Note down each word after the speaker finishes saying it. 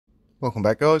Welcome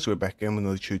back guys, we're back again with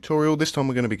another tutorial. This time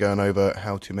we're going to be going over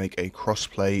how to make a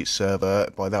crossplay server.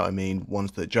 By that I mean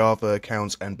ones that Java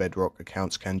accounts and Bedrock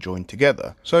accounts can join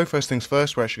together. So first things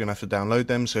first, we're actually going to have to download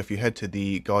them. So if you head to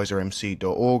the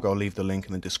geysermc.org, I'll leave the link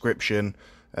in the description.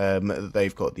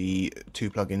 They've got the two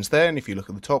plugins there, and if you look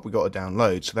at the top we've got a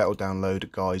download. So that will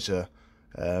download Geyser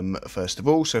first of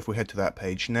all. So if we head to that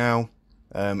page now,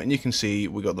 and you can see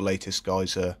we've got the latest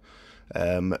Geyser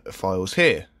files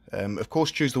here. Of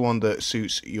course, choose the one that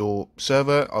suits your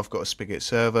server. I've got a Spigot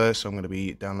server, so I'm going to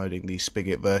be downloading the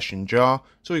Spigot version jar.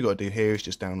 So all you got to do here is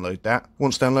just download that.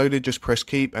 Once downloaded, just press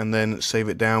keep and then save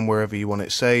it down wherever you want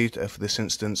it saved. For this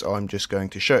instance, I'm just going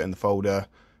to show it in the folder.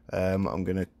 I'm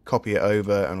going to copy it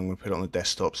over and I'm going to put it on the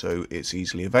desktop so it's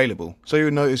easily available. So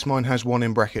you'll notice mine has one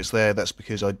in brackets there. That's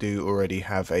because I do already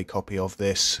have a copy of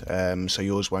this, so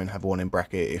yours won't have one in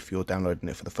bracket if you're downloading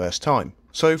it for the first time.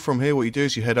 So from here what you do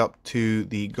is you head up to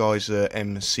the Geyser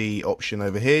MC option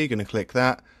over here. You're going to click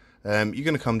that. You're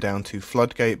going to come down to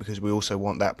floodgate because we also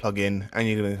want that plugin, and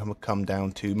you're going to come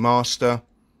down to master,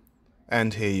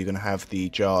 and here you're going to have the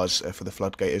jars for the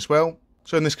floodgate as well.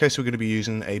 So in this case we're going to be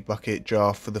using a bucket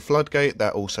jar for the floodgate.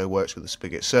 That also works with the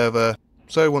Spigot server.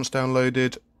 So once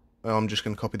downloaded, I'm just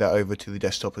going to copy that over to the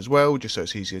desktop as well, just so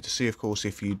it's easier to see. Of course,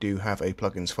 if you do have a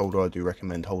plugins folder, I do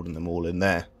recommend holding them all in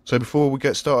there. So before we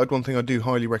get started, one thing I do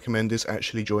highly recommend is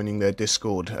actually joining their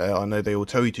Discord. I know they all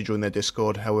tell you to join their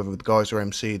Discord, however with Geyser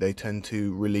MC they tend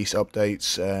to release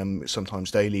updates, sometimes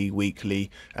daily,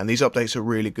 weekly, and these updates are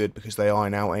really good because they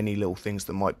iron out any little things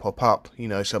that might pop up. You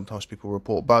know, sometimes people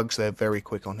report bugs, they're very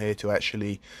quick on here to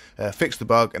actually fix the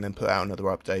bug and then put out another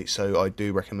update, so I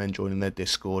do recommend joining their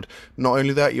Discord. Not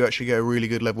only that, you actually get a really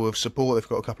good level of support. They've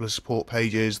got a couple of support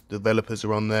pages, developers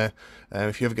are on there.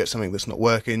 If you ever get something that's not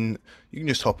working, you can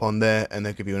just hop on there and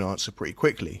they'll give you an answer pretty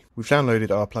quickly. We've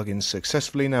downloaded our plugins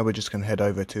successfully. Now we're just going to head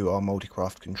over to our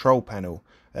multi-craft control panel.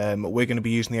 We're going to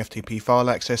be using the FTP file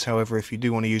access. However, if you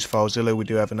do want to use FileZilla, we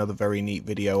do have another very neat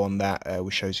video on that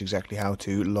which shows you exactly how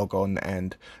to log on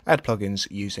and add plugins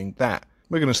using that.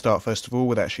 We're going to start first of all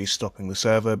with actually stopping the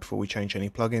server before we change any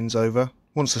plugins over.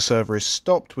 Once the server is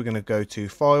stopped, we're going to go to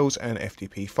Files and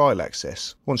FTP File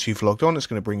Access. Once you've logged on, it's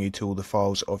going to bring you to all the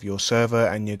files of your server,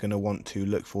 and you're going to want to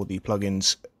look for the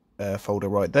plugins folder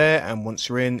right there. And once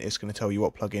you're in, it's going to tell you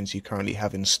what plugins you currently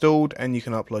have installed, and you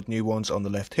can upload new ones on the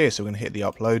left here. So we're going to hit the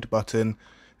upload button,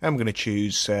 and we're going to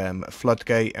choose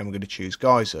Floodgate, and we're going to choose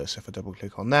Geyser. So if I double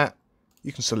click on that,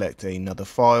 you can select another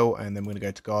file, and then we're going to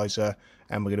go to Geyser,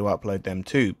 and we're going to upload them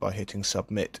too by hitting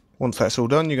submit. Once that's all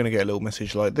done, you're going to get a little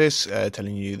message like this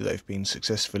telling you that they've been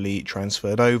successfully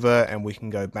transferred over, and we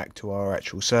can go back to our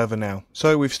actual server now.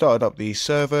 So we've started up the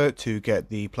server to get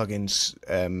the plugins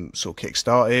sort of kick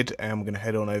started, and we're going to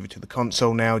head on over to the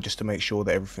console now just to make sure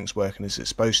that everything's working as it's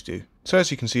supposed to. So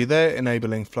as you can see there,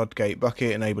 enabling Floodgate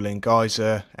Bucket, enabling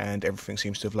Geyser, and everything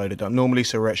seems to have loaded up normally,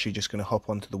 so we're actually just going to hop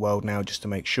onto the world now just to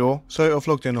make sure. So I've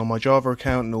logged in on my Java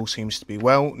account and all seems to be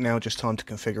well. Now just time to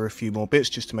configure a few more bits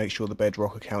just to make sure the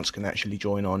Bedrock accounts can actually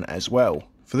join on as well.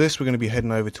 For this we're going to be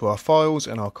heading over to our files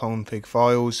and our config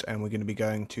files, and we're going to be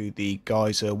going to the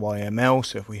Geyser YML.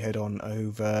 So if we head on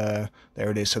over,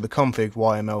 there it is, so the config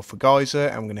YML for Geyser,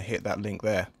 and we're going to hit that link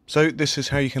there. So this is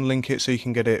how you can link it, so you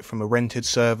can get it from a rented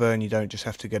server and you don't just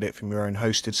have to get it from your own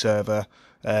hosted server.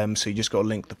 So you just got to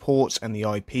link the ports and the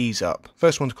IPs up.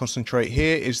 First one to concentrate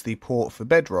here is the port for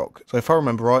Bedrock. So if I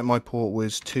remember right, my port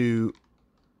was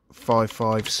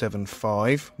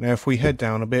 25575. Now if we head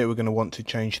down a bit, we're going to want to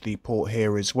change the port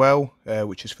here as well,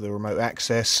 which is for the remote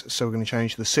access. So we're going to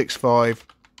change the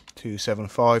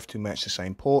 65275 to match the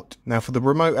same port. Now for the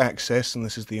remote access, and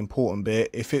this is the important bit,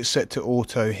 if it's set to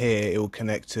auto here, it will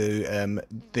connect to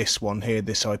this one here,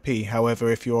 this IP. However,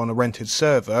 if you're on a rented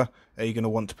server, you're going to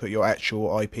want to put your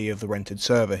actual IP of the rented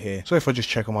server here. So if I just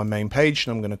check on my main page,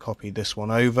 and I'm going to copy this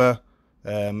one over,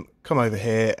 come over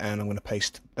here, and I'm going to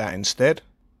paste that instead.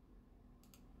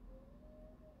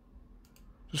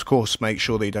 Of course, make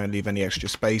sure that you don't leave any extra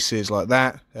spaces like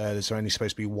that. There's only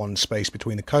supposed to be one space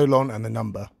between the colon and the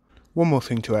number. One more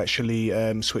thing to actually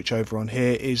switch over on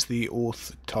here is the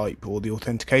auth type, or the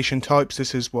authentication types.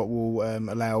 This is what will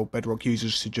allow Bedrock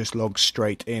users to just log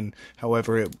straight in.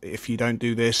 However, if you don't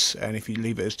do this, and if you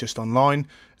leave it as just online,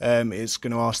 it's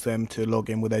going to ask them to log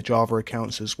in with their Java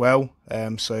accounts as well.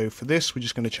 So for this, we're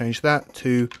just going to change that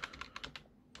to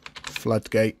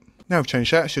Floodgate. Now I've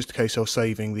changed that, it's just a case of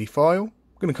saving the file.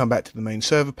 We're going to come back to the main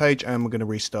server page, and we're going to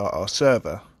restart our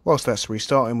server. Whilst that's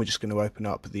restarting, we're just going to open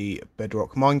up the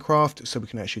Bedrock Minecraft so we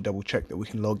can actually double check that we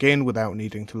can log in without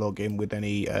needing to log in with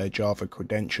any Java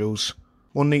credentials.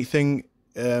 One neat thing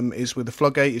is with the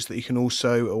floodgate is that you can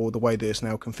also, or the way that it's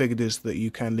now configured is that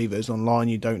you can leave it as online.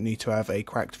 You don't need to have a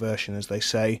cracked version, as they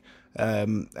say,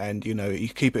 and you know, you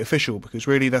keep it official, because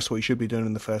really that's what you should be doing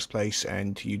in the first place,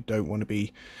 and you don't want to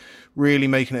be really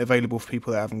making it available for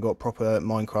people that haven't got proper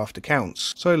Minecraft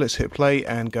accounts. So let's hit play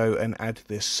and go and add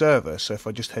this server. So if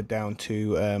I just head down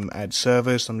to add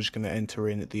servers, I'm just going to enter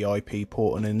in the IP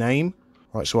port and a name.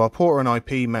 Right, so our port and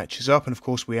IP matches up, and of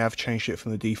course we have changed it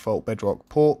from the default Bedrock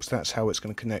port, so that's how it's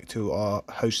going to connect to our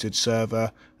hosted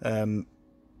server, and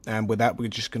with that we're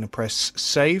just going to press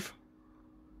save.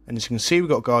 And as you can see, we've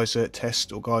got Geyser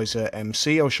Test or Geyser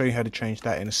MC. I'll show you how to change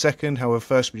that in a second. However,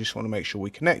 first we just want to make sure we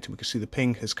connect. We can see the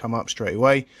ping has come up straight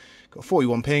away. Got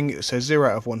 41 ping. It says 0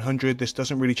 out of 100. This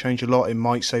doesn't really change a lot. It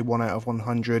might say 1 out of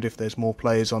 100 if there's more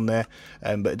players on there,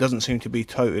 but it doesn't seem to be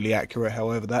totally accurate.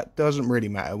 However, that doesn't really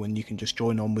matter when you can just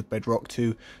join on with Bedrock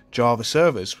to Java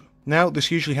servers. Now,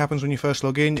 this usually happens when you first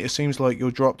log in. It seems like you're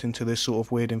dropped into this sort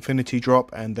of weird infinity drop,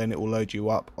 and then it will load you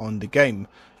up on the game.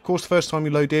 Of course, the first time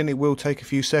you load in, it will take a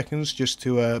few seconds just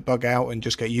to bug out and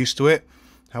just get used to it.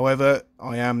 However,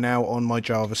 I am now on my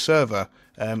Java server,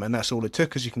 and that's all it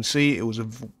took. As you can see, it was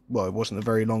it wasn't a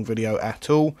very long video at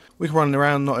all. We can run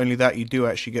around. Not only that, you do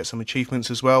actually get some achievements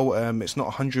as well. It's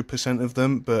not 100% of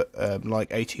them, but like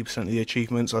 80% of the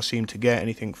achievements I seem to get.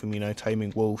 Anything from, you know,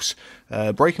 taming wolves.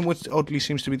 Breaking wood oddly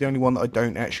seems to be the only one that I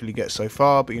don't actually get so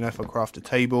far, but you know, if I craft a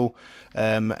table,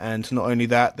 and not only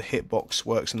that, the hitbox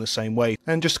works in the same way.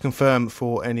 And just to confirm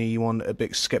for anyone a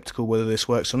bit skeptical whether this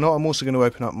works or not, I'm also going to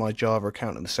open up my Java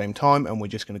account at the same time, and we're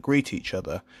just going to greet each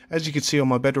other. As you can see on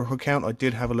my Bedrock account, I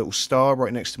did have a little star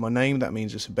right next to my name. That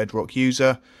means it's a Bedrock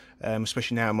user.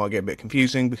 Especially now it might get a bit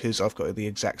confusing because I've got the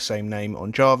exact same name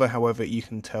on Java. However, you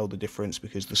can tell the difference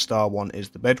because the star one is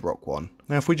the Bedrock one.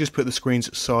 Now if we just put the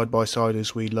screens side by side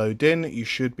as we load in, you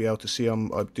should be able to see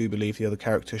I do believe the other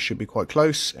character should be quite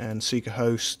close, and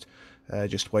SeekaHost,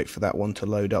 just wait for that one to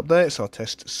load up there. It's our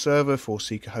test server for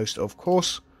SeekaHost, of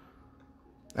course.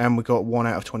 And we got 1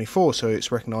 out of 24, so it's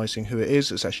recognising who it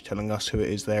is. It's actually telling us who it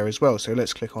is there as well. So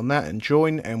let's click on that and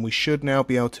join, and we should now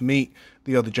be able to meet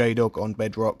the other JDog on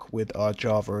Bedrock with our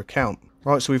Java account.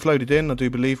 Right, so we've loaded in. I do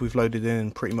believe we've loaded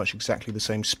in pretty much exactly the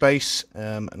same space,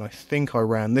 and I think I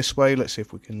ran this way. Let's see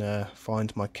if we can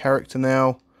find my character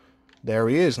now. There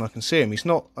he is, and I can see him. He's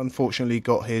not, unfortunately,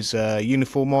 got his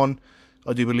uniform on.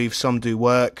 I do believe some do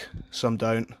work, some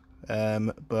don't.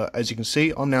 But as you can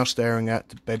see, I'm now staring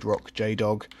at Bedrock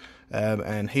JDog,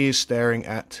 and he is staring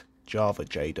at Java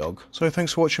JDog. So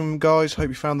thanks for watching, guys. Hope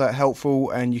you found that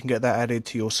helpful, and you can get that added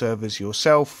to your servers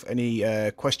yourself.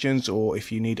 Any questions, or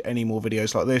if you need any more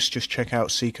videos like this, just check out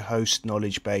SeekaHost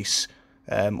Knowledge Base,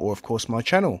 or of course my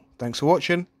channel. Thanks for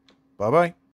watching. Bye bye.